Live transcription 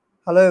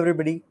Hello,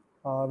 everybody.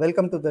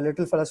 Welcome to the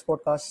Little Fellas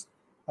podcast,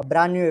 a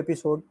brand new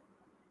episode.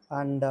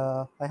 And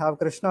I have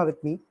Krishna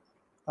with me,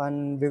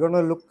 and we're going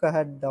to look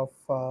ahead of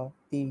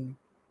the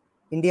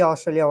India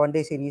Australia One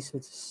Day series,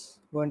 which is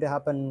going to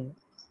happen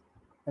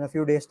in a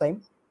few days'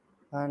 time.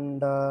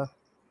 And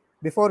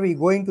before we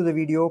go into the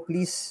video,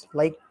 please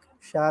like,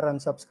 share,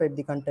 and subscribe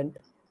the content.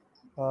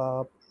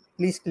 Uh,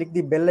 Please click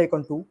the bell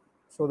icon too,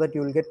 so that you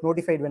will get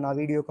notified when our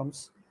video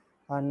comes.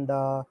 And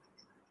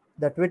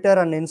the Twitter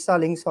and Insta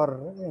links are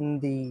in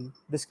the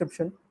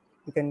description.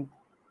 You can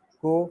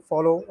go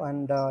follow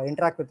and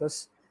interact with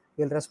us.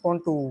 We'll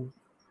respond to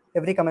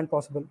every comment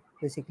possible,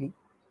 basically.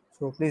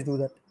 So please do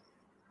that.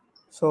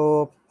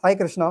 So hi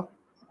Krishna.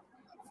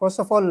 First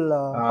of all,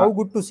 Uh, how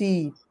good to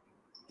see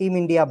Team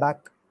India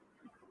back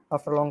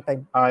after a long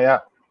time. yeah.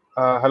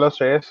 Hello,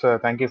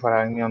 Shreyas. Thank you for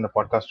having me on the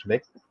podcast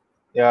today.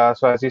 Yeah.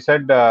 So as you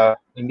said,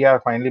 India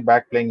are finally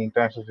back playing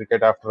international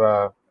cricket after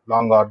a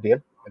long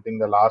ordeal. I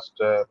think the last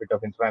bit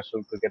of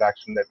international cricket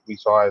action that we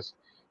saw as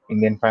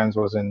Indian fans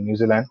was in New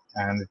Zealand,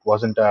 and it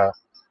wasn't a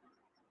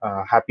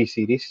happy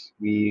series.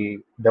 We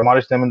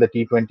demolished them in the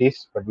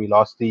T20s, but we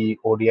lost the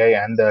ODI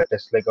and the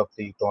Test leg of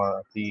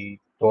the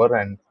tour,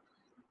 and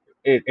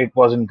it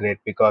wasn't great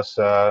because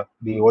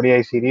the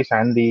ODI series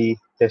and the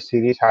Test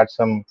series had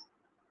some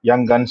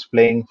young guns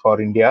playing for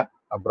India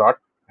abroad,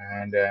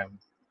 and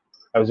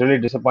I was really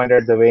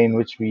disappointed the way in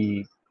which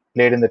we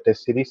played in the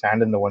Test series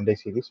and in the One Day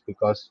series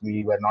because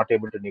we were not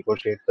able to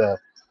negotiate the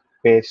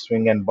pace,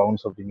 swing, and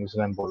bounce of the New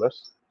Zealand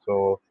bowlers.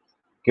 So,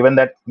 given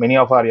that many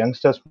of our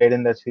youngsters played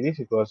in that series,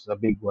 it was a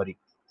big worry.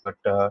 But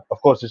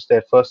of course, it's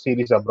their first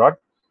series abroad.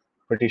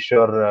 Pretty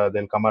sure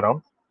they'll come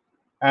around.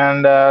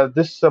 And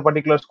this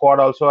particular squad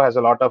also has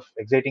a lot of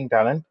exciting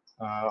talent.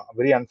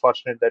 Very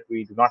unfortunate that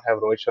we do not have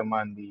Rohit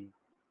Sharma in the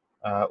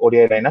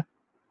ODI lineup,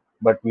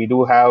 but we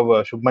do have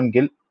Shubman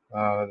Gill.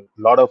 A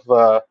lot of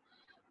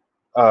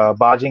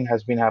barging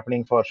has been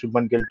happening for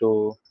Shubman Gill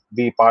to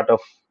be part of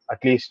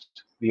at least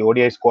the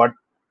ODI squad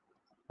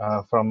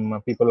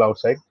from people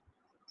outside.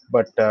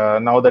 But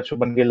now that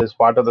Shubman Gill is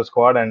part of the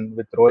squad and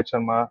with Rohit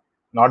Sharma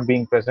not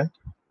being present,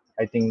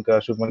 I think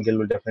Shubman Gill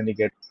will definitely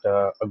get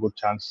a good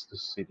chance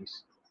this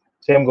series.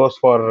 Same goes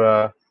for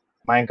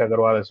Mayank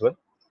Agarwal as well.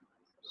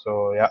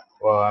 So yeah,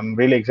 I'm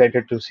really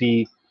excited to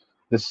see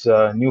this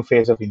new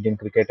phase of Indian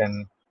cricket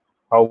and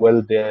how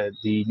well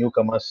the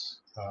newcomers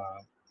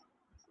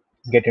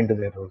get into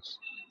their roles.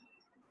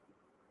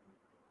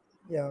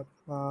 Yeah,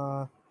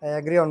 I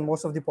agree on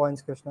most of the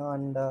points, Krishna.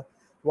 And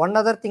one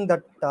other thing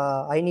that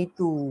I need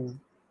to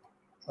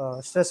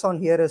stress on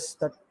here is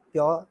that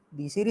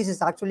the series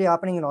is actually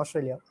happening in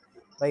Australia,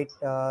 right?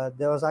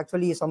 There was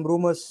actually some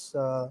rumors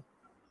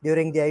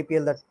during the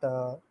IPL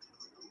that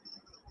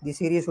the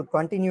series would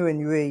continue in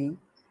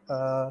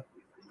UAE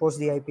post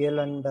the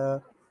IPL,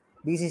 and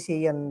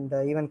BCCI and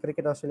even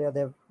Cricket Australia,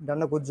 they've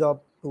done a good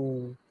job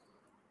to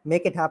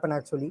make it happen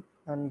actually,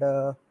 and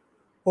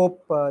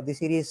hope the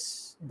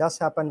series does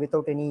happen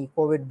without any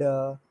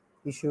COVID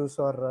issues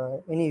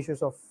or any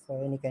issues of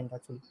any kind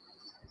actually.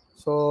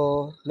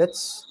 So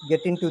let's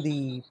get into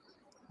the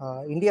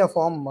India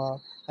form.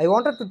 I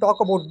wanted to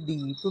talk about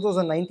the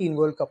 2019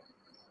 World Cup.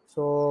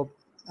 So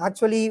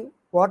actually,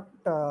 what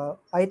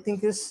I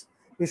think is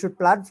we should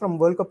plan from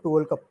World Cup to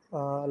World Cup,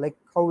 like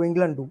how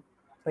England do,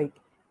 right?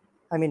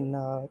 I mean,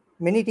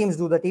 many teams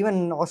do that.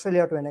 Even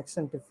Australia, to an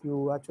extent, if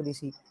you actually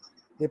see,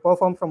 they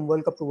perform from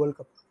World Cup to World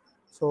Cup.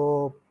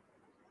 So,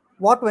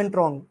 what went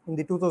wrong in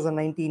the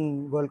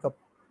 2019 World Cup?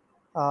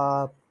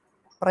 Uh,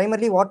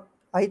 Primarily, what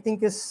I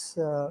think is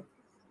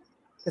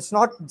it's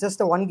not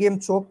just a one game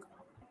choke.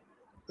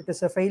 It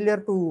is a failure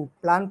to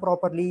plan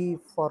properly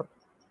for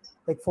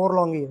like 4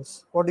 long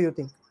years. What do you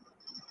think?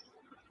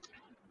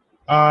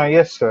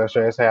 Yes,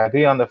 Shreyas, I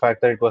agree on the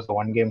fact that it was a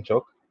one-game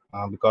choke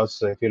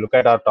because if you look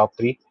at our top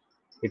three,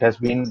 it has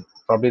been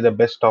probably the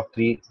best top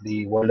three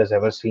the world has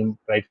ever seen,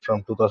 right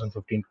from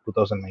 2015 to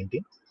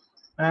 2019.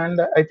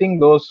 And I think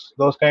those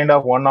kind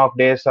of one-off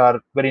days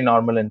are very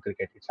normal in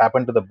cricket. It's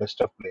happened to the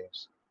best of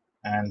players,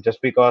 and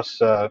just because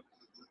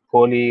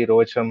Kohli,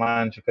 Rohit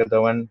Sharma, and Shikhar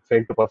Dhawan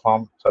failed to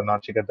perform, sorry,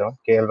 not Shikhar Dhawan,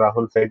 KL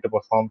Rahul failed to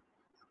perform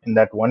in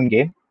that one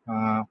game,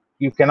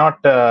 you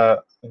cannot,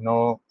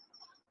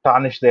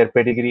 tarnish their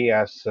pedigree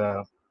as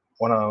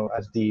one of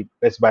as the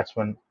best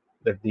batsman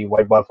that the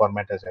white ball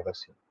format has ever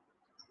seen.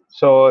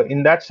 So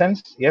in that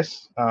sense,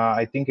 yes,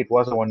 I think it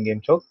was a one-game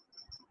choke.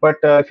 But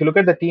if you look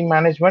at the team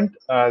management,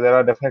 there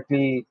are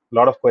definitely a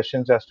lot of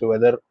questions as to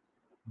whether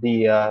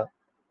the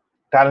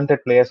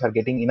talented players are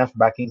getting enough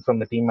backing from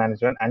the team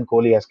management and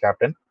Kohli as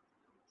captain.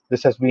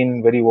 This has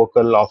been very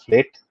vocal of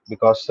late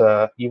because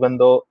even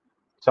though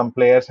some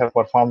players have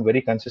performed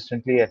very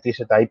consistently, at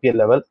least at the IPL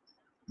level,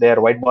 their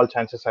white ball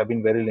chances have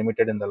been very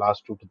limited in the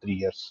last 2 to 3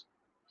 years.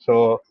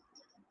 So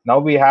now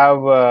we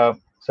have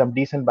some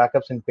decent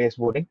backups in pace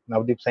bowling.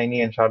 Navdeep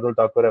Saini and Shardul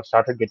Thakur have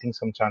started getting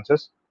some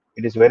chances.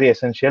 It is very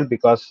essential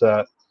because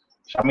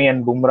Shami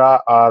and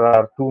Bumrah are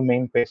our two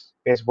main pace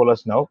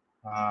bowlers now.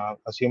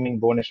 Assuming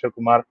Bhuvneshwar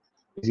Kumar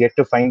is yet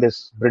to find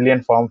his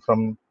brilliant form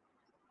from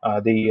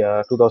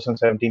the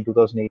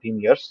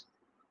 2017-2018 years.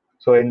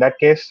 So in that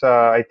case,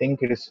 I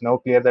think it is now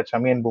clear that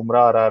Shami and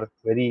Bumrah are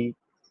very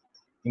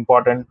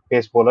important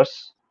pace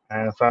bowlers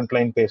and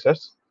frontline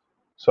pacers.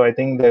 So I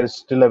think there is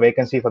still a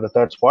vacancy for the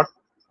third spot.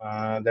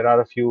 There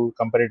are a few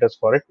competitors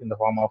for it in the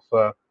form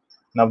of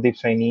Navdeep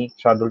Saini,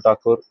 Shardul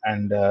Thakur,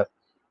 and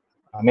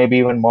maybe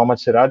even Mohammad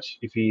Siraj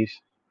if he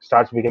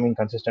starts becoming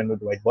consistent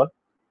with white ball.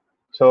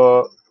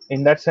 So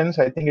in that sense,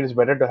 I think it is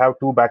better to have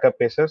two backup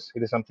pacers.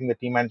 It is something the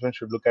team management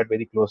should look at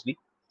very closely.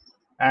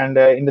 And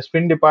in the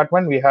spin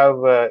department, we have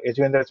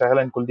Yajwendra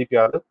Chahal and Kuldeep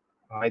Yadav.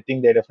 I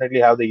think they definitely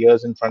have the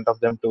years in front of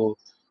them to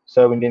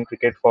serve Indian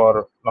cricket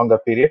for longer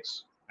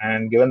periods.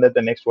 And given that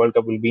the next World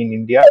Cup will be in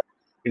India,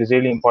 it is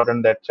really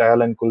important that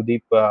Chahal and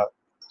Kuldeep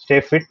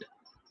stay fit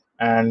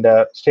and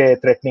stay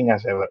threatening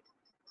as ever.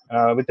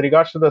 With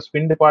regards to the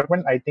spin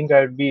department, I think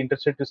I would be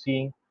interested to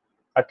seeing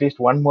at least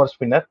one more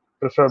spinner,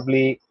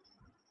 preferably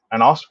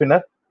an off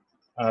spinner,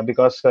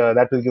 because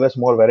that will give us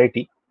more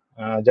variety.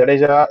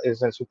 Jadeja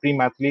is a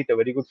supreme athlete, a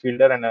very good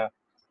fielder, and a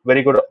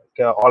very good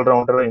all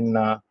rounder in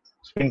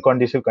spin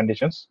conducive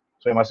conditions.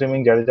 So I'm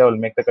assuming Jadeja will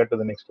make the cut to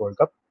the next World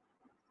Cup.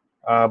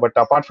 But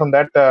apart from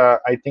that,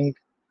 I think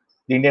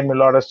the Indian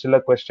middle order is still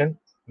a question.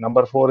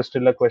 Number 4 is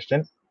still a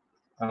question.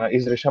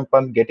 Is Rishabh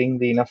Pant getting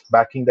the enough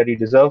backing that he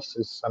deserves?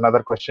 Is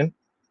another question.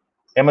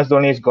 MS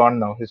Dhoni is gone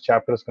now; his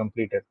chapter is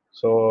completed.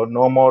 So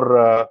no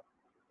more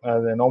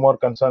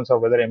concerns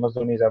of whether MS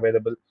Dhoni is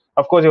available.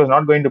 Of course, he was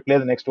not going to play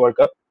the next World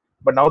Cup,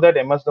 but now that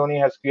MS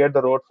Dhoni has cleared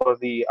the road for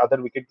the other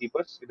wicket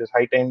keepers, it is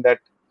high time that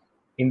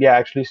India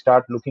actually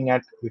start looking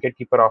at wicket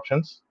keeper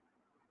options.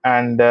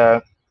 And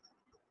I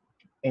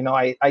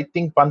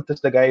think Pant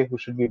is the guy who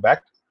should be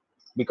back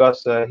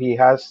because he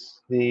has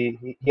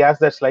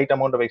that slight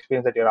amount of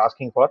experience that you're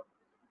asking for.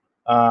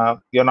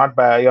 You're not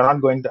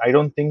going to. I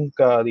don't think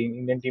the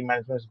Indian team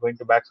management is going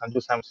to back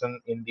Sanju Samson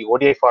in the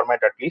ODI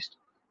format at least.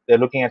 They're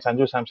looking at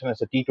Sanju Samson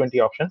as a T20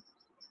 option.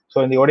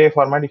 So in the ODI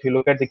format, if you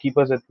look at the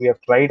keepers that we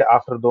have tried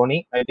after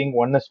Dhoni, I think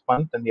one is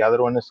Pant and the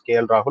other one is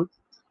KL Rahul.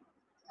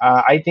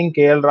 I think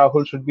KL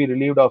Rahul should be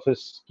relieved of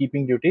his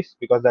keeping duties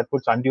because that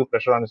puts undue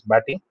pressure on his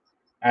batting,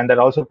 and that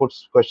also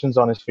puts questions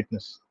on his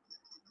fitness.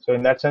 So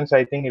in that sense,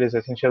 I think it is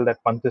essential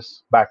that Pant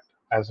is back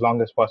as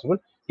long as possible.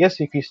 Yes,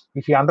 if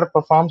he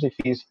underperforms, if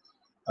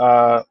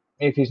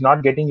he's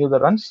not getting you the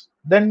runs,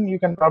 then you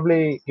can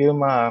probably give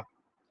him a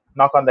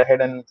knock on the head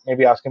and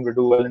maybe ask him to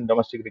do well in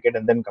domestic cricket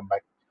and then come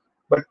back.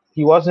 But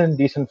he was in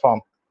decent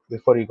form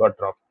before he got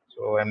dropped.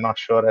 So I'm not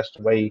sure as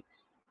to why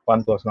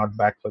Pant was not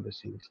back for the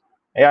series.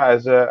 Yeah,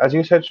 as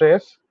you said,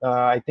 Shreyas,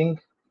 I think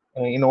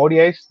in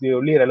ODIs the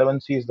only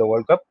relevancy is the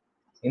World Cup.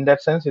 In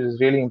that sense, it is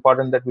really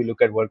important that we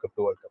look at World Cup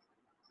to World Cup.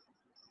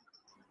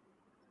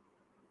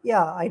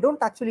 Yeah, I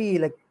don't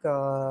actually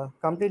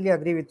completely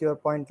agree with your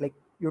point. Like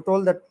you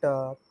told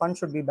that Punch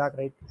should be back,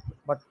 right?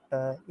 But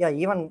yeah,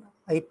 even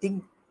I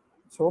think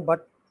so.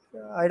 But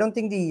I don't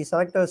think the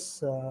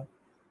selectors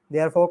they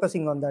are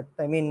focusing on that.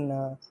 I mean,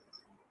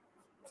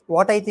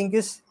 what I think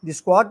is the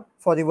squad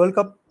for the World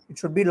Cup it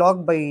should be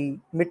locked by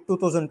mid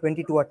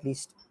 2022 at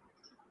least.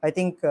 I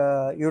think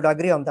you'd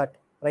agree on that,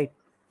 right?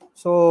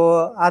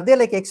 So, are they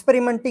like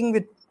experimenting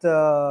with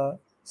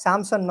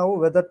Samson now,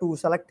 whether to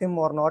select him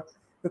or not?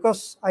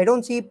 Because I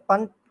don't see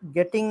Punt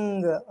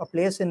getting a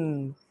place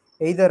in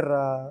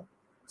either,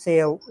 say,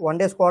 a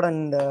one-day squad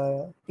and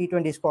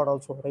T20 squad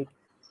also, right?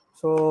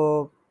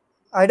 So,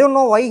 I don't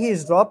know why he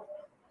is dropped.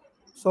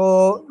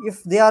 So,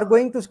 if they are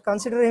going to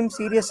consider him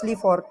seriously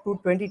for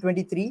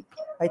 2023,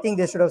 I think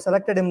they should have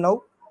selected him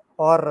now.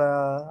 Or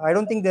I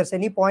don't think there's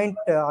any point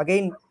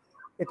again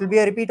it will be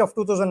a repeat of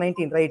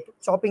 2019, right?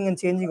 Chopping and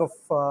changing of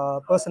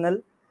personnel,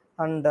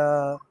 and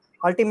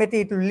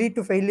ultimately it will lead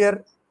to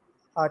failure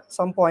at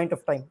some point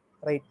of time,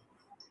 right?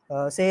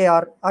 Say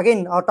our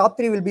top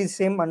three will be the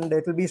same, and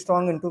it will be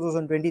strong in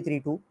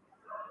 2023 too.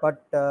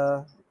 But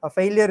a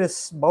failure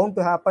is bound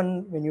to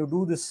happen when you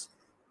do this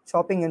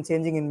chopping and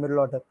changing in middle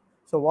order.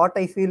 So what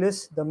I feel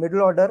is the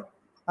middle order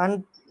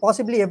and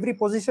possibly every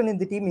position in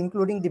the team,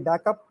 including the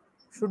backup,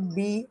 should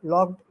be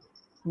logged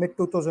mid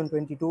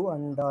 2022,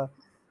 and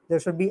there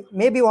should be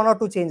maybe one or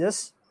two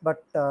changes,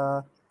 but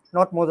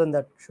not more than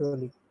that,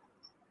 surely.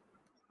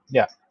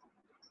 Yeah,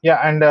 yeah,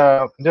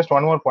 and just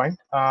one more point.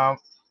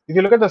 If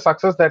you look at the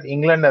success that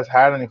England has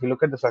had, and if you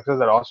look at the success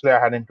that Australia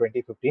had in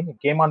 2015, it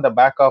came on the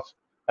back of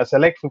a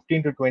select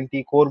 15 to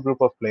 20 core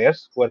group of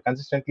players who were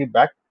consistently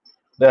backed.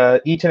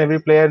 Each and every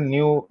player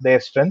knew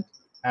their strength,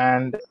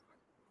 and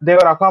they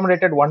were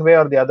accommodated one way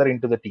or the other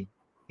into the team.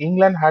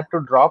 England had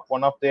to drop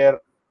one of their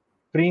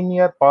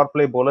premier power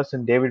play bowlers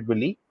in David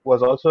Willey, who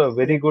was also a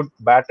very Yeah. good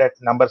bat at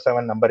number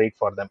 7, number 8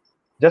 for them,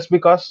 just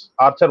because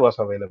Archer was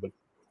available.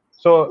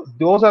 So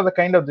those are the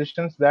kind of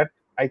decisions that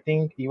I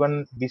think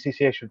even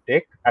BCCI should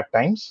take at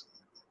times.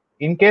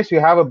 In case you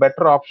have a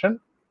better option,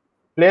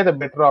 play the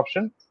better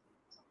option.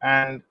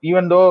 And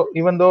even though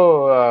you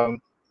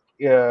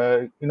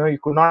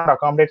could not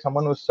accommodate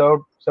someone who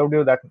served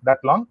you that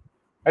long,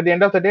 at the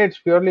end of the day, it's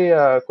purely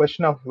a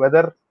question of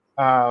whether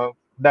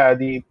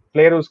the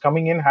player who's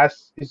coming in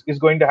is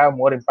going to have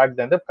more impact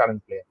than the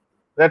current player.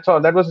 That's all.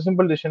 That was a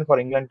simple decision for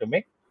England to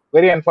make.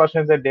 Very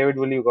unfortunate that David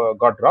Willey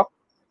got dropped,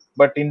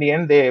 but in the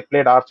end they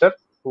played Archer,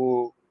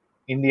 who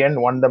in the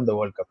end won them the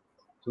World Cup.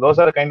 So those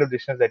are the kind of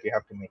decisions that you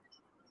have to make.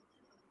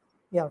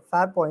 Yeah,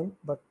 fair point.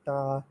 But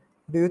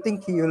do you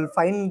think you will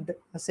find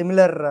a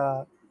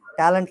similar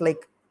talent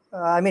like,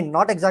 I mean,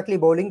 not exactly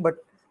bowling, but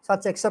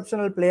such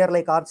exceptional player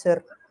like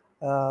Archer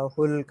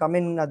who will come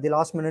in at the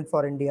last minute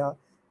for India?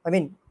 I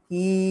mean,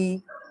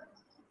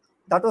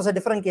 that was a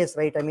different case,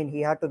 right? I mean,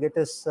 he had to get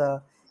his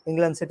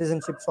England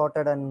citizenship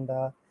sorted and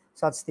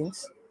such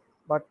things.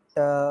 But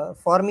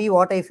for me,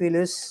 what I feel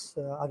is,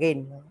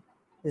 again,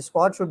 the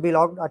squad should be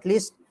locked. At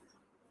least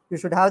you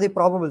should have the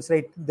probables,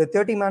 right? The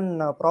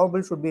 30-man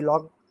probable should be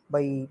locked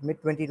by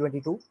mid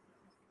 2022,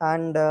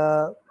 and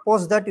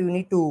post that you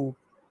need to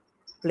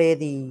play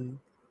the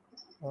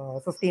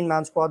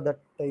 15-man squad that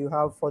you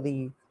have for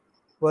the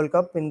World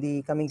Cup in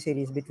the coming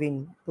series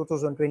between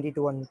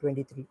 2022 and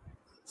 23.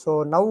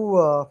 So now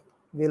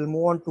we'll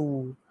move on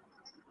to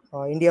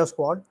India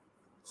squad.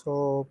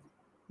 So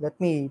let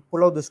me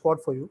pull out the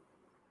squad for you.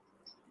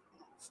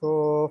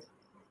 So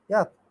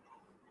yeah,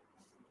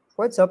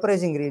 quite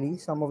surprising really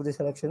some of the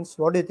selections.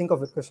 What do you think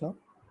of it, Krishna?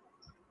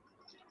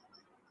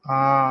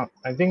 I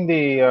think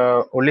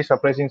the only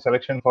surprising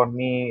selection for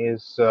me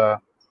is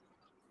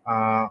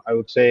I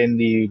would say in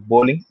the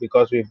bowling,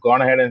 because we've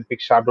gone ahead and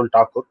picked Shardul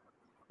Thakur.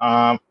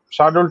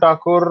 Shardul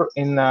Thakur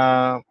in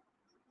a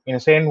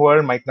sane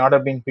world might not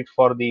have been picked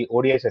for the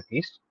ODIs at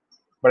least.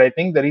 But I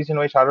think the reason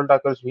why Shardul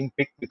Thakur is being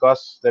picked,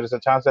 because there is a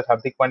chance that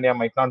Hardik Pandya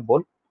might not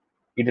bowl.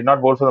 He did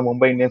not bowl for the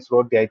Mumbai Indians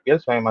throughout the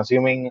IPL, so I'm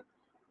assuming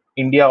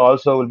India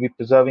also will be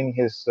preserving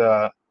his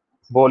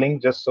bowling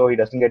just so he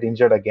doesn't get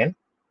injured again.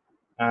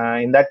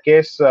 In that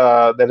case,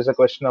 there is a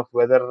question of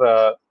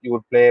whether you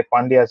would play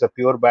Pandya as a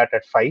pure bat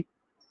at 5.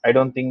 I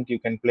don't think you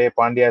can play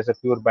Pandya as a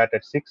pure bat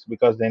at 6,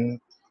 because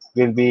then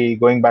we'll be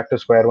going back to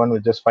square one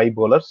with just 5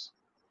 bowlers.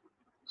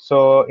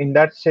 So in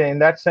that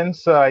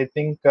sense, I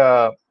think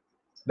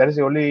that is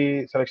the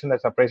only selection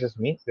that surprises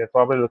me. They're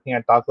probably looking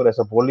at Thakur as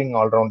a bowling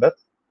all-rounder,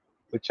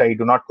 which I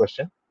do not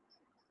question.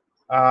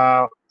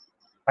 Uh,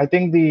 I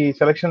think the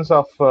selections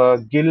of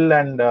Gill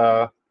and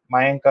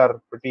Mayank are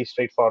pretty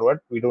straightforward.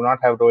 We do not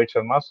have Rohit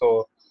Sharma,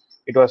 so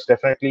it was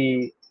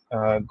definitely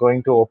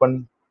going to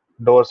open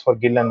doors for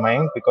Gill and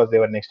Mayank because they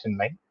were next in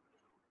line.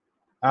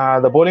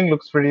 The bowling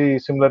looks pretty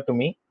similar to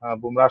me.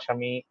 Bumrah,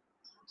 Shami,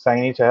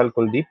 Saini, Chahal,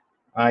 Kuldeep.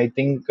 I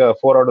think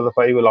 4 out of the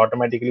 5 will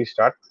automatically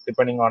start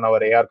depending on our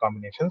AR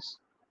combinations.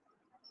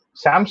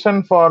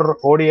 Samson for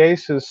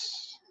ODIs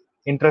is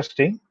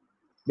interesting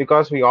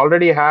because we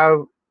already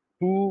have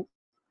two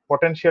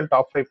potential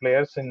top 5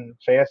 players in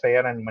Shreyas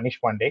Iyer and Manish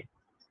Pandey.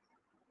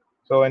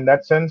 So in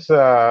that sense,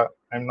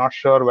 I'm not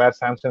sure where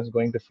Samson is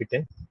going to fit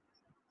in.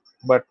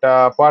 But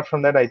apart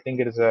from that, I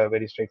think it is a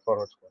very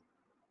straightforward squad.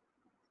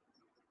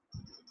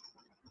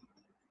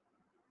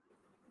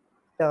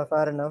 Yeah,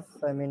 fair enough.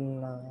 I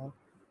mean,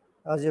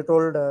 as you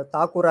told,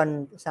 Thakur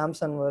and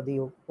Samson were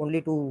the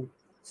only two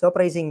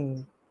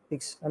surprising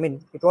picks. I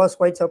mean, it was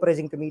quite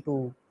surprising to me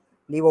to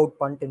leave out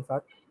Punt, in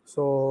fact.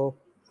 So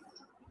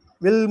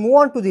we'll move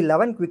on to the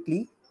 11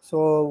 quickly.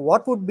 So,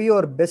 what would be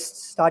your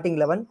best starting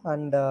 11,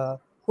 and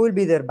who will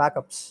be their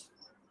backups?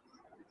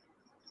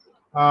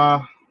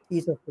 Uh,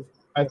 Each of this.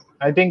 I, Yeah.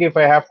 I think if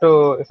I have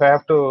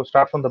to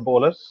start from the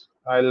bowlers,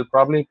 I'll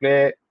probably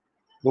play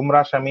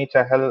Bumrah, Shami,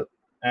 Chahal,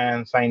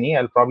 and Saini.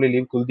 I'll probably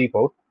leave Kuldeep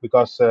out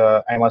because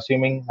I'm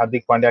assuming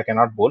Hardik Pandya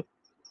cannot bowl.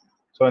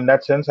 So in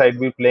that sense, I'd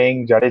be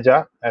playing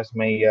Jadeja as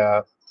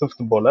my fifth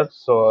bowler.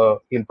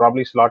 So he'll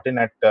probably slot in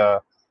at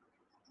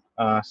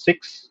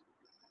 6,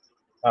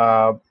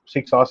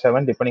 6 or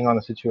 7, depending on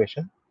the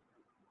situation.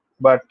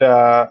 But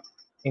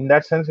in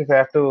that sense, if I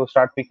have to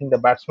start picking the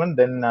batsman,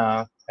 then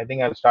I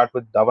think I'll start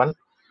with Dhawan.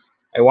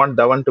 I want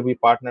Dhawan to be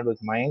partnered with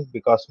Mayank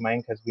because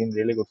Mayank has been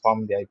really good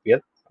form in the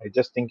IPL. I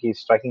just think he's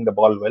striking the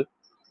ball well.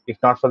 If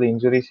not for the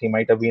injuries, he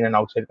might have been an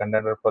outside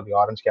contender for the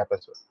orange cap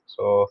as well.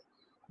 So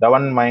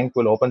Dhawan Mayank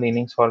will open the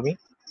innings for me.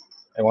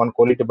 I want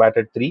Kohli to bat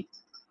at 3.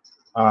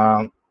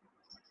 Um,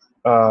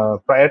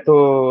 Prior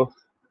to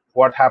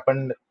what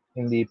happened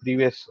in the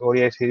previous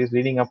ODI series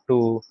leading up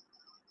to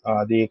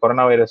the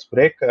coronavirus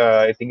break,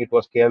 I think it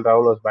was KL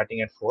Rahul was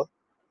batting at 4.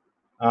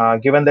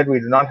 Given that we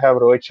do not have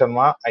Rohit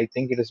Sharma, I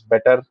think it is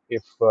better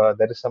if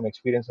there is some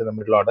experience in the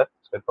middle order.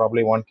 So I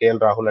probably want KL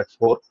Rahul at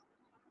 4.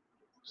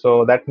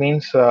 So that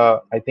means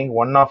I think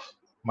one of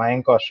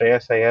Mayank or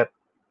Shreyas Iyer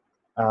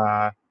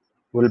uh,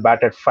 will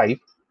bat at 5.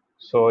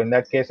 So in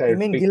that case, I You would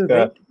mean pick. Gill,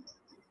 right?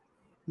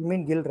 You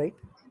mean Gill, right?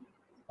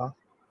 Uh,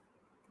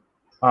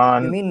 You uh,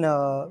 mean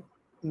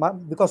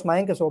because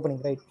Mayank is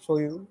opening, right? So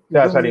you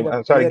yeah, do sorry, mean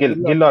that sorry, either Gill,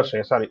 Gill or Gill or Shreyas?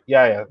 Shreyas. Sorry,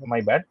 yeah,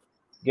 my bad.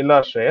 Gill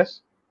or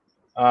Shreyas.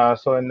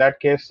 So in that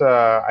case,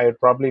 I would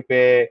probably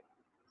pay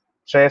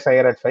Shreyas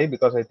Iyer at 5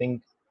 because I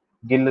think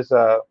Gill is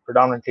a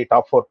predominantly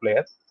top 4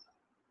 player,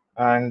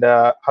 and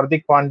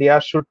Hardik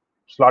Pandya should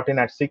slot in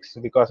at 6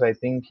 because I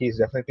think he's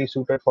definitely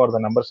suited for the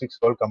number 6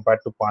 role compared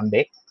to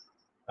Pandey.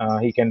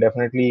 He can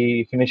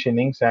definitely finish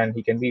innings, and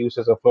he can be used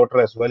as a floater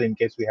as well in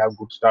case we have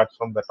good starts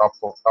from the top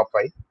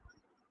five.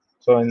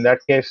 So in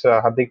that case,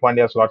 Hardik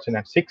Pandya slots in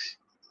at 6,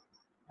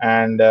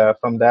 and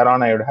from there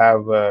on, I would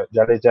have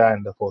Jadeja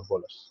and the 4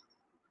 bowlers.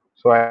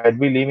 So I'd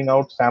be leaving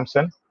out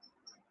Samson,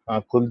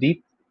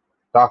 Kuldeep,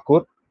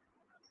 Thakur,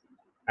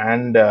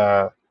 and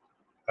Manish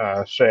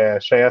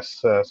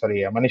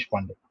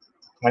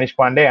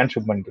Pandey and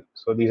Shubman Gill.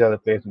 So these are the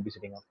players we'll be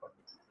sitting up for.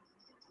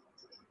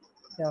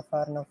 Yeah,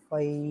 fair enough.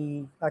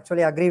 I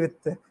actually agree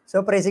with.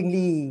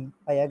 Surprisingly,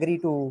 I agree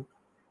to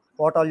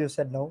what all you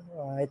said now.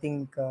 I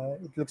think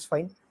it looks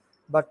fine.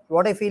 But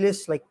what I feel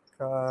is like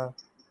uh,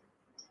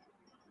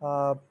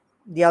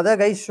 the other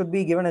guys should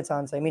be given a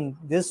chance. I mean,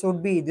 this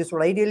would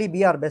ideally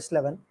be our best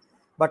 11,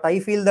 but I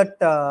feel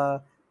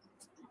that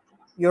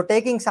you're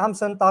taking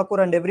Samson,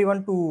 Thakur, and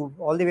everyone to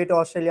all the way to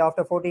Australia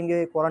after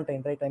 14-day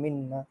quarantine, right? I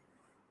mean,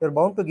 you're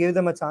bound to give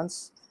them a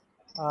chance.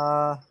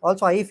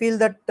 Also, I feel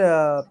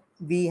that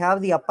we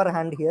have the upper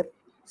hand here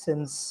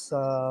since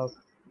all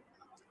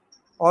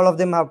of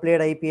them have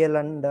played IPL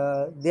and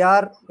they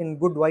are in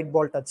good white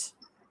ball touch,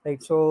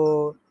 right?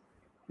 So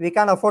we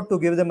can afford to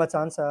give them a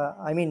chance.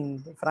 I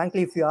mean,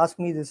 frankly, if you ask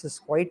me, this is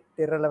quite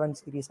irrelevant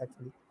series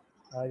actually.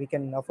 We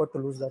can afford to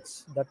lose.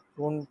 That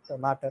won't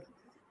matter.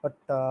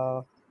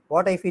 But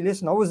what I feel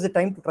is now is the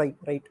time to try,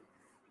 right?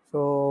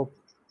 So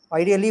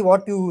ideally,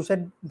 what you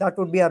said, that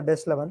would be our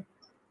best 11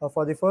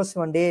 for the first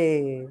one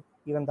day.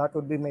 Even that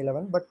would be my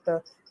 11. But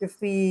if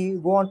we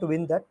go on to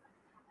win that,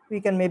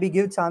 we can maybe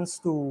give chance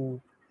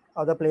to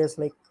other players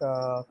like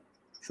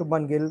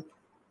Shubman Gill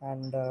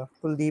and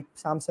Kuldeep,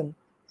 Samson.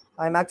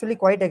 I'm actually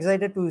quite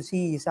excited to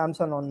see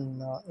Samson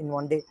on in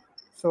one day.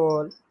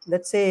 So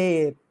let's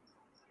say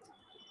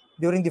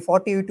during the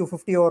 40 to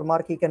 50 over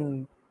mark, he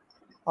can,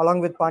 along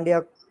with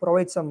Pandya,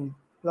 provide some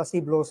classy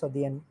blows at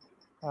the end,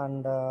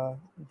 and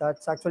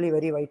that's actually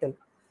very vital.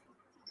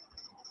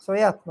 So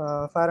yeah,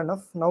 fair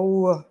enough. Now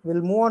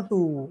we'll move on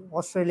to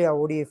Australia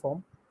ODI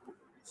form.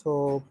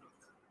 So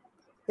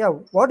yeah,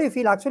 what do you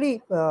feel?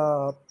 Actually,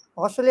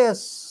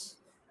 Australia's,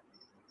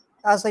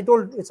 as I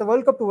told, it's a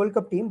World Cup to World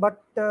Cup team,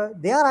 but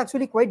they are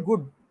actually quite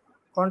good,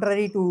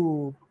 contrary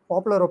to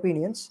popular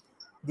opinions.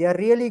 They are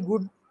really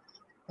good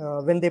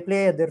when they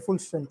play at their full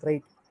strength,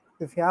 right?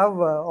 If you have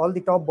all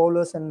the top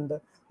bowlers and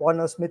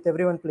Warner Smith,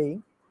 everyone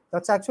playing,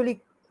 that's actually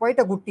quite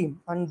a good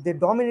team, and they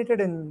dominated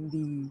in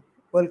the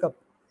World Cup.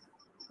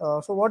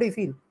 So, what do you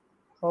feel?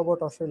 How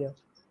about Australia?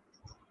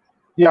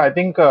 Yeah, I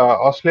think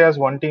Australia is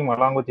one team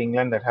along with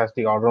England that has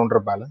the all-rounder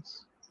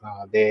balance.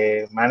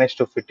 They managed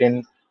to fit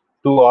in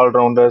 2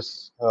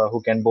 all-rounders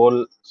who can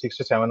bowl 6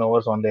 to 7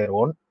 overs on their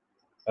own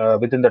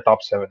within the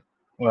top 7,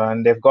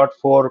 and they've got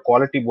 4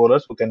 quality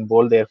bowlers who can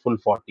bowl their full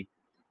 40.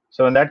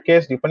 So in that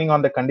case, depending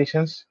on the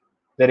conditions,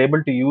 they're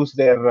able to use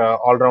their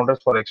all-rounders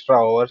for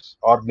extra overs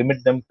or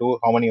limit them to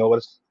how many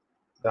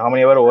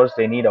ever overs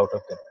they need out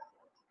of them.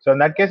 So in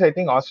that case, I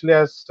think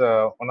Australia is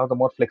one of the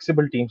more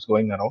flexible teams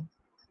going around.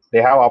 They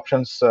have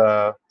options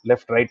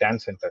left, right, and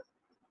center.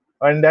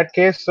 In that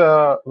case,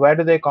 where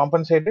do they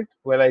compensate it?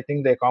 Well, I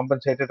think they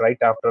compensate it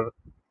right after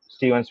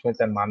Steven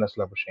Smith and Manas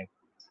Labuschagne.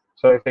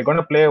 So if they're going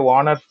to play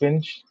Warner,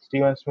 Finch,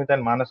 Steven Smith,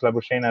 and Manas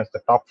Labuschagne as the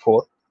top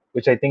 4,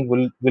 which I think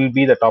will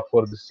be the top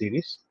 4 of this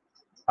series,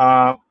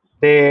 uh,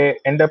 they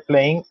end up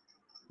playing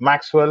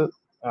Maxwell,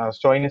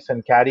 Stoinis,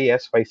 and Carey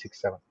as 5,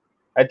 6, 7.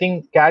 I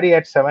think Carey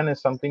at 7 is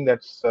something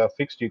that's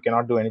fixed. You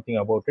cannot do anything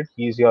about it.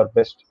 He's your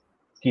best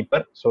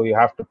keeper, so you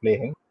have to play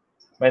him.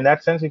 But in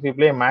that sense, if you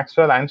play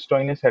Maxwell and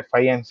Stoinis at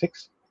 5 and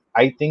 6,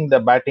 I think the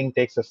batting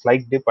takes a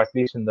slight dip, at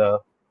least in the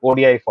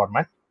ODI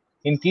format.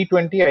 In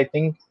T20, I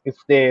think if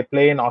they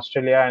play in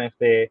Australia and if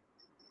they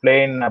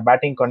play in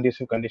batting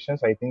conducive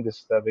conditions, I think this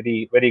is a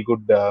very, very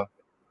good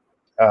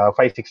 5,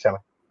 6, 7.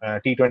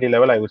 T20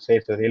 level, I would say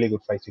it's a really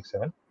good 5, 6,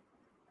 7.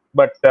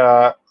 But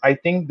I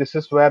think this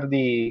is where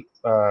the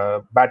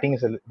batting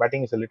is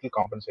a little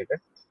compensated.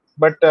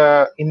 But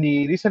in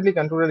the recently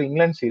concluded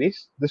England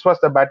series, this was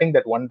the batting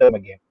that won them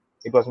again.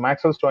 It was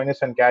Maxwell,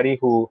 Stoinis, and Carey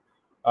who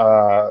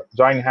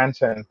joined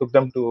hands and took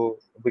them to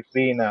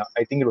victory.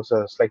 I think it was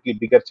a slightly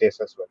bigger chase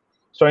as well.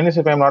 Stoinis,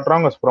 if I'm not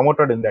wrong, was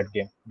promoted in that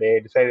game.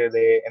 They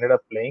ended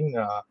up playing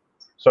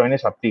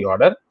Stoinis up the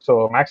order.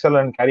 So Maxwell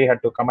and Carey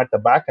had to come at the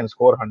back and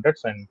score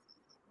hundreds and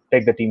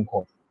take the team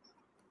home.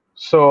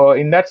 So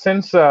in that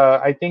sense,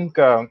 I think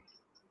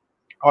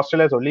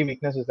Australia's only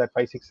weakness is that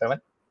 5, 6,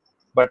 7.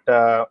 But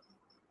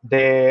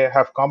they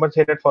have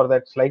compensated for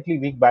that slightly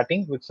weak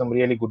batting with some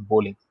really good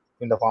bowling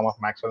in the form of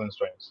Maxwell and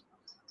Stoinis.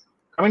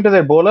 Coming to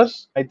their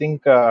bowlers, I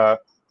think their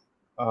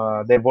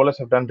bowlers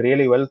have done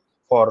really well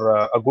for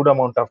a good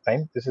amount of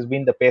time. This has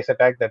been the pace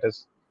attack that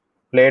has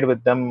played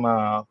with them,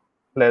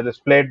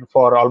 played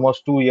for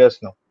almost 2 years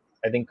now.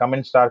 I think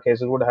Cummins, Stark,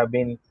 Hazelwood have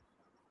been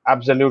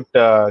absolute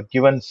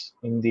givens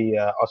in the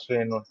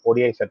Australian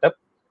ODI setup.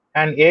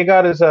 And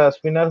Agar is a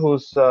spinner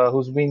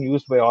who's been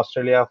used by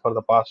Australia for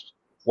the past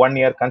 1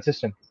 year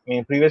consistently. I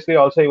mean, previously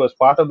also he was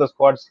part of the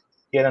squads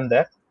here and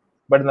there,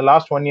 but in the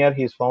last 1 year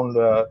he's found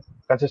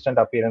consistent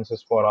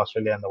appearances for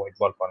Australia in the white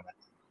ball format.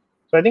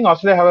 So I think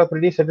Australia have a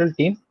pretty settled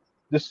team.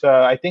 This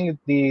I think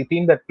the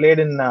team that played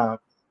in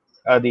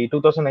the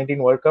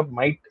 2019 World Cup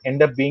might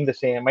end up being the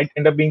same. Might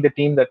end up being the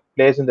team that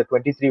plays in the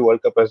 23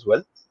 World Cup as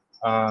well.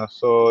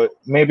 So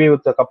maybe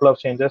with a couple of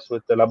changes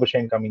with the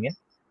Labuschagne coming in.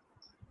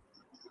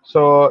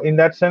 So in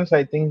that sense,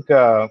 I think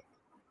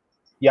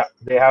yeah,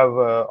 they have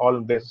all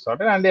bases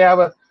sorted, and they have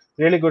a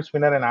really good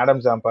spinner in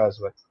Adam Zampa as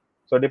well.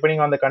 So depending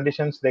on the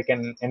conditions, they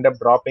can end up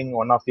dropping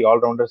one of the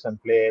all-rounders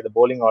and play the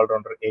bowling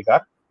all-rounder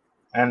Agar,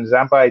 and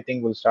Zampa I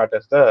think will start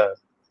as the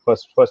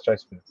first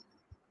choice spinner.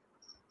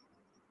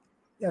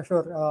 Yeah,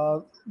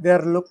 sure. We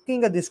are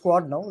looking at the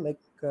squad now. Like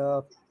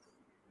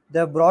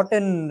they've brought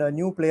in a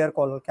new player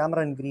called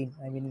Cameron Green.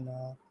 I mean,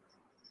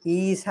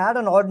 he's had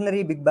an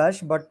ordinary big bash,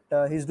 but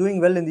he's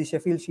doing well in the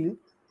Sheffield Shield,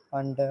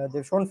 and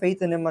they've shown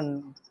faith in him,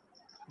 and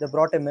they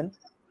brought him in.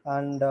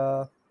 And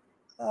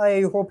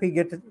I hope he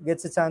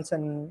gets a chance,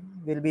 and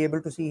we'll be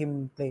able to see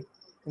him play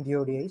in the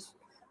ODIs.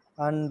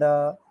 And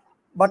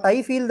but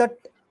I feel that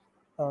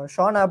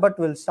Sean Abbott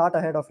will start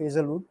ahead of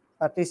Hazelwood,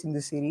 at least in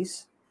this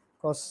series,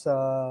 because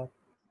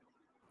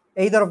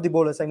either of the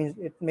bowlers. I mean,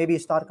 it may be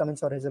Stark,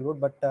 Cummins, or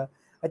Hazelwood, but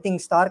I think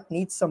Stark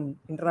needs some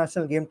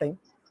international game time,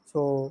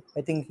 so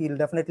I think he'll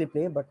definitely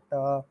play. But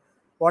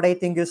what I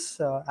think is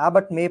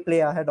Abbott may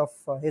play ahead of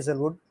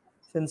Hazelwood,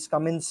 since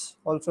Cummins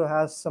also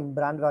has some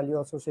brand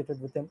value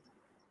associated with him.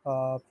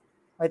 Uh,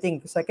 I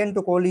think second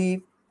to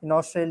Kohli in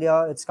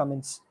Australia, it's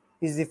Cummins.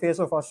 He's the face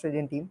of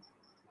Australian team.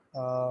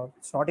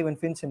 It's not even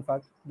Finch, in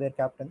fact, their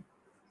captain.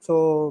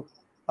 So,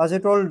 as I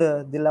told,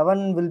 the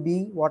 11 will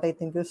be what I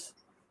think is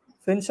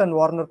Finch and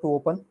Warner to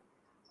open,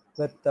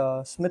 with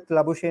Smith,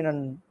 Labuschagne,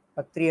 and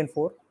at 3 and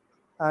 4.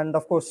 And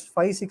of course,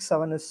 5, 6,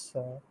 7 is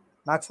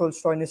Maxwell,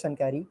 Stoinis, and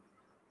Carey.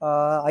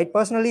 I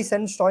personally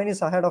send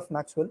Stoinis ahead of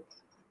Maxwell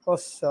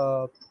because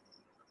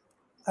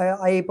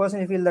I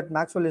personally feel that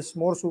Maxwell is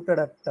more suited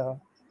at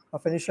a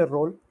finisher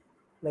role,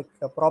 like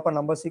a proper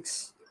number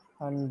 6,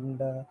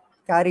 and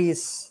Carey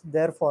is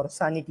there for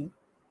sanity,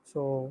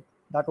 so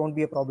that won't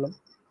be a problem.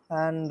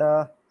 And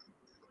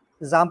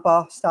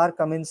Zampa, Star,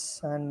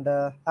 Cummins, and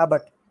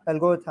Abbott. I'll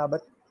go with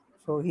Abbott.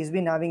 So he's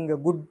been having a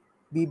good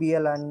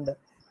BBL, and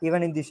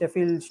even in the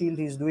Sheffield Shield,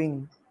 he's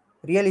doing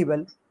really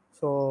well.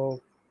 So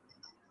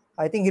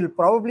I think he'll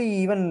probably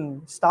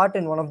even start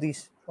in one of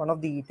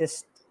the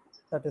tests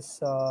that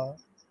is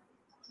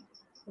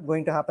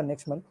going to happen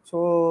next month.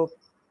 So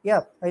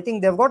yeah, I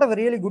think they've got a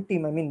really good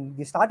team. I mean,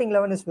 the starting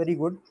 11 is very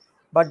good,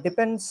 but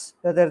depends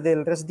whether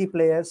they'll rest the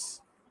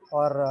players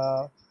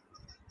or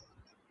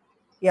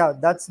yeah,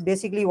 that's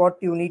basically what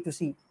you need to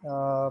see.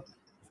 So,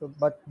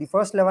 but the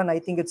first 11, I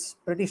think it's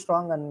pretty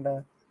strong,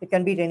 and it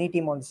can beat any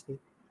team on this day.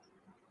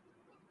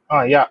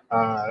 Yeah,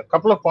 a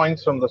couple of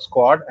points from the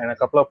squad and a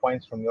couple of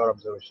points from your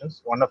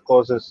observations. One, of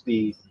course, is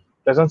the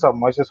presence of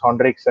Moises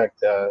Hendricks at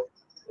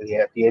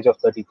the age of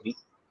 33.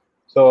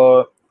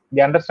 So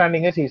the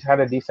understanding is he's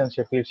had a decent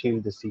Sheffield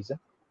Shield this season,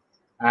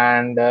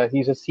 and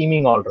he's a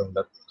seeming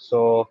all-rounder.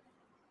 So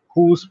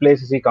whose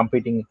place is he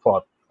competing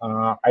for?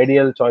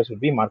 Ideal choice would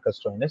be Marcus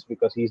Stoinis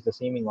because he's the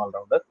seeming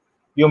all-rounder.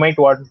 You might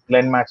want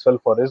Glenn Maxwell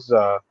for his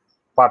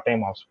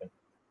part-time off-spin.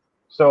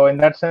 So in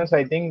that sense,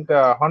 I think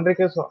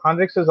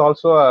Hendricks is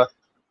also a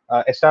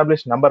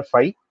established number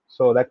 5.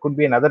 So that could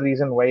be another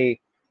reason why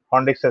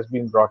Hendricks has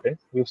been brought in.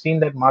 We've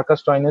seen that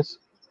Marcus Stoinis,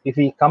 if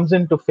he comes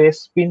in to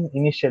face spin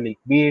initially,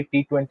 be it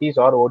T20s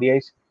or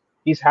ODIs,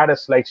 he's had a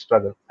slight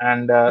struggle.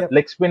 And Yep.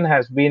 leg spin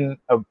has been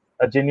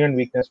a genuine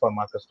weakness for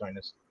Marcus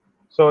Stoinis.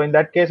 So in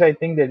that case, I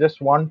think they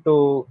just want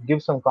to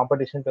give some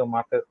competition to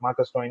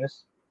Marcus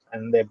Stoinis,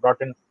 and they brought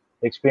in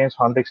experienced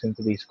Hendricks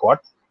into the squad.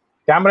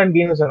 Cameron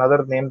Green is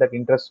another name that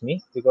interests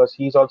me because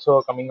he's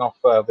also coming off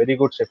a very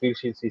good Sheffield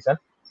Shield season,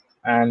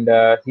 and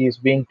he is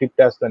being tipped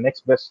as the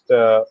next best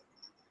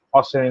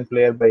Australian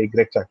player by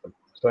Greg Chappell.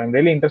 So I'm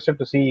really interested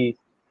to see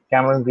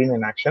Cameron Green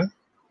in action.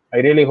 I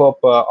really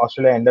hope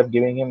Australia end up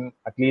giving him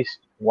at least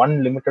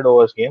one limited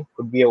overs game.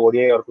 Could be a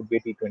ODI or could be a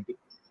T20.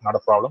 Not a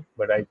problem,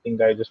 but I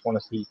think I just want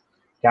to see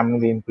Cameron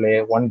Green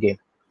play one game.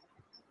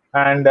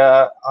 And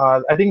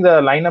I think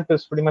the lineup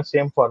is pretty much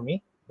same for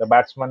me. The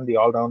batsman, the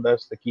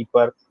all-rounders, the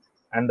keeper,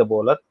 and the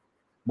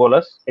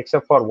bowlers,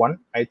 except for one.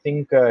 I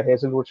think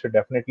Hazelwood should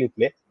definitely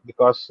play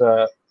because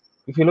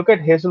if you look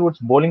at Hazelwood's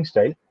bowling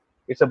style,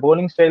 it's a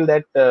bowling style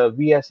that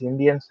we as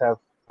Indians have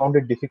found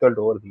it difficult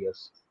over the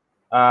years.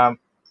 Um,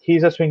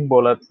 he's a swing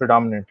bowler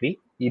predominantly.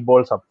 He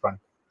bowls up front.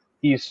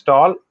 He is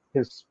tall.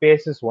 His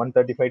pace is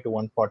 135 to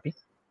 140,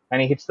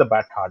 and he hits the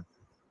bat hard.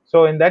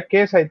 So in that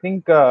case, I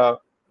think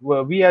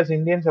we as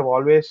Indians have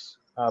always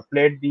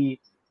played the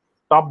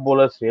top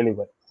bowlers really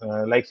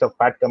well, likes of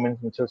Pat Cummins,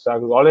 Mitchell Starc.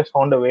 We've always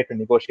found a way to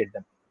negotiate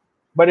them.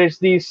 But it's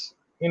these,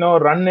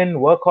 run-in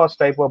workhorse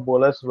type of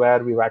bowlers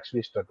where we've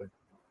actually struggled.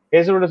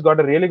 Hazelwood has got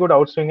a really good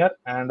outswinger,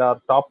 and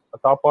our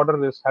top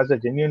order has a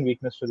genuine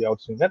weakness to the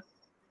outswinger.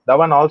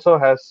 Dhawan also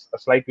has a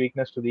slight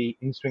weakness to the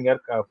in-swinger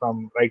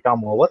from right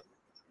arm over.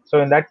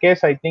 So in that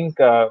case, I think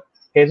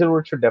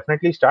Hazelwood should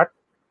definitely start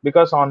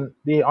because on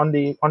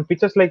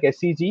pitches like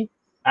SCG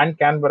and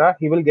Canberra,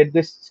 he will get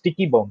this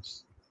sticky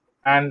bounce.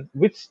 And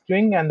with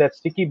swing and that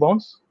sticky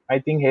bounce, I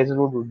think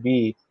Hazelwood would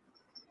be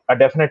a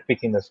definite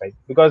pick in the side,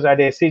 because at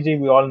SCG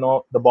we all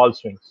know the ball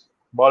swings.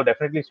 Ball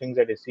definitely swings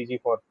at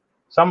SCG for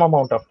some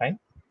amount of time,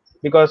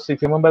 because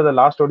if you remember the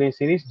last ODI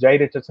series, Jai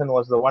Richardson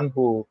was the one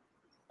who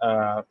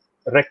uh,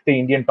 wrecked the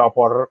Indian top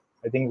order.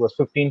 I think it was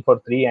 15 for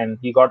 3, and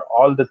he got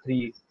all the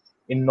 3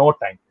 in no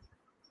time.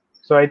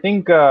 So I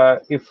think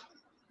if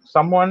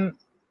someone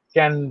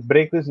can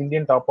break this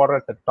Indian top order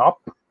at the top,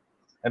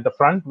 at the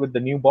front with the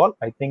new ball,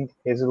 I think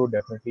Hazelwood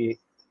definitely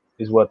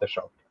is worth a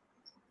shot.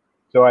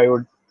 So I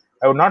would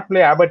not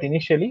play Abbott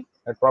initially.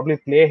 I'd probably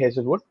play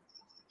Hazelwood.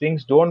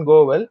 Things don't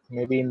go well,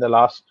 maybe in the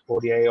last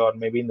ODI or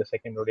maybe in the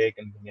second ODI, I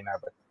can bring in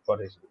Abbott for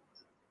Hazelwood.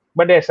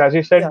 But yes, as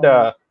you Yeah, said,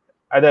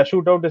 the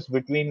shootout is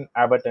between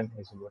Abbott and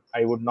Hazelwood.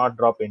 I would not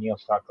drop any of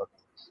Stark or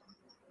Thomas.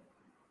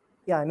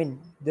 yeah. I mean,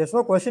 there's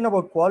no question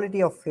about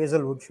quality of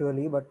Hazelwood,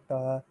 surely, but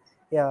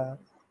yeah,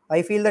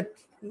 I feel that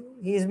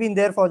he's been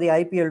there for the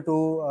IPL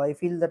too. I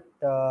feel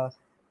that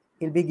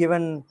he'll be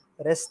given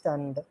rest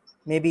and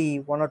maybe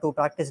one or two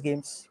practice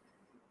games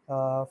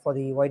for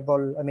the white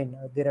ball. I mean,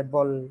 the red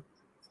ball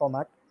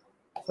format.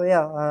 So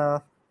yeah,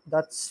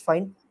 that's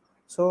fine.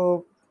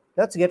 So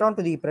let's get on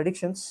to the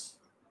predictions.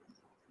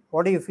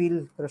 What do you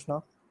feel,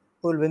 Krishna?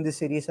 Who will win this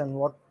series, and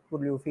what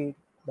would you feel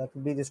that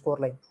will be the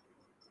scoreline?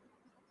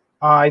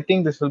 I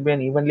think this will be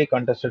an evenly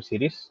contested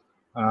series.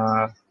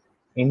 Uh,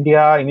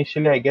 India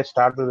initially, I guess,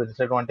 start with a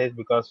disadvantage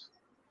because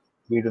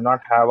we do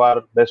not have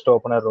our best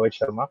opener Rohit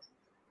Sharma,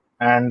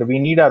 and we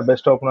need our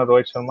best opener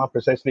Rohit Sharma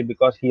precisely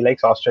because he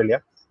likes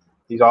Australia.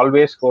 He's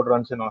always scored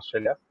runs in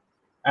Australia,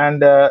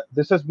 and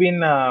this has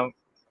been a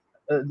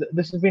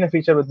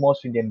feature with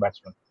most Indian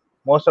batsmen.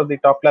 Most of the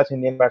top class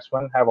Indian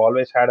batsmen have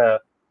always had a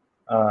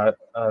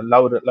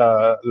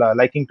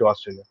liking to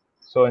Australia.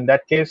 So in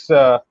that case,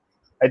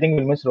 I think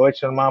we'll miss Rohit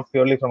Sharma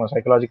purely from a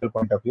psychological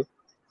point of view.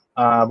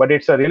 But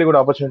it's a really good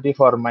opportunity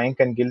for Mayank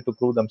and Gill to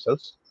prove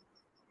themselves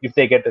if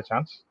they get a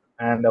chance.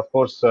 And of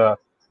course, the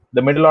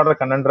middle order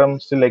conundrum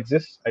still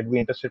exists. I'd be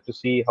interested to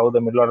see how the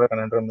middle order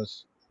conundrum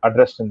is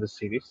addressed in this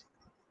series.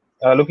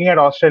 Looking at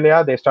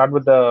Australia, they start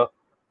with the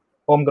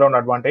home ground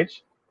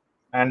advantage,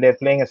 and they're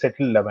playing a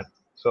settled 11.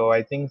 So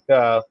I think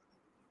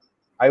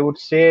I would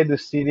say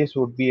this series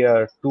would be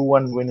a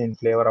 2-1 win in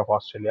favor of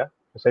Australia,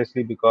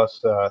 precisely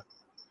because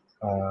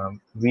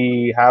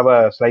we have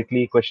a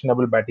slightly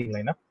questionable batting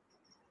lineup,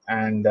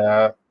 and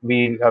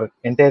we are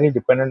entirely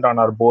dependent on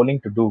our bowling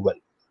to do well.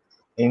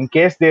 In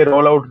case they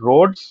roll out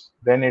Rhodes,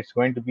 then it's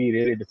going to be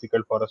really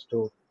difficult for us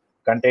to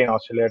contain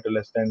Australia to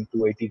less than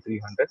 280,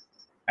 300.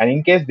 And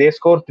in case they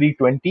score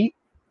 320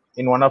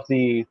 in one of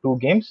the two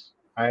games,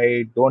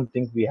 I don't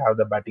think we have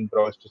the batting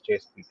prowess to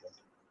chase 320.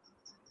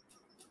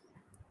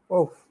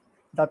 Oh,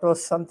 that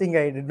was something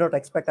I did not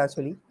expect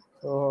actually.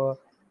 So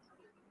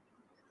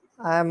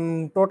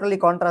I'm totally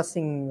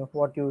contrasting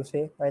what you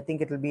say. I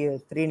think it will be a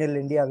 3-0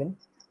 India win.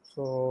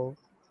 So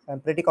I'm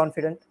pretty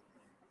confident.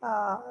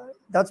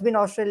 That's been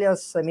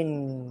Australia's, I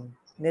mean,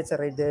 nature,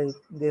 right?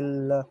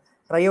 They'll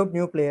try out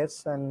new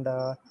players, and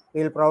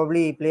we'll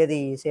probably play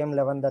the same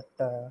 11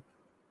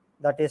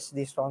 that is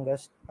the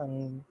strongest.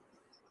 And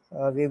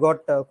we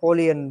got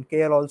Kohli and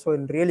KL also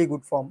in really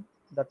good form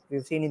that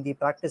we've seen in the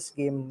practice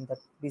game that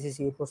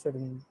BCCA posted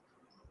in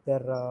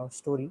their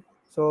story.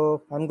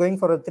 So I'm going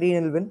for a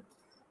 3-0 win.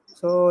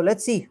 So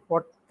let's see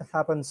what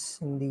happens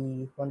in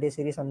the one day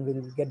series, and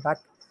we'll get back.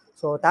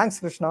 So thanks,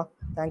 Krishna.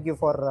 Thank you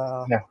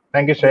for Yeah.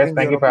 Thank you, Shreyas. giving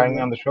Thank your you for having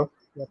me opinion. on the show.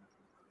 Yep.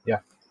 Yeah. Yeah.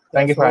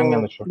 Thank you for having me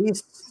on the So show.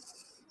 please,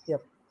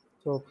 yep.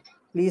 So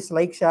please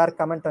like, share,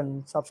 comment,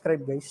 and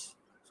subscribe, guys.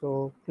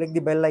 So click the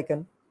bell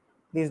icon.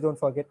 Please don't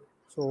forget.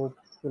 So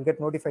you'll get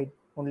notified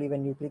only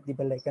when you click the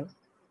bell icon,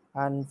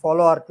 and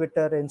follow our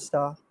Twitter,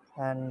 Insta,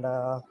 and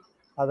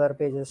other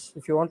pages.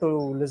 If you want to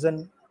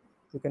listen,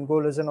 you can go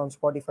listen on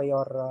Spotify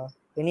or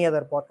any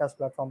other podcast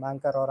platform,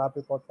 Anchor or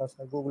Apple Podcast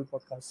or Google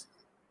Podcast,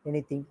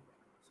 anything.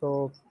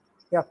 So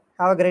yeah,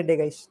 have a great day,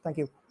 guys. Thank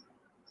you.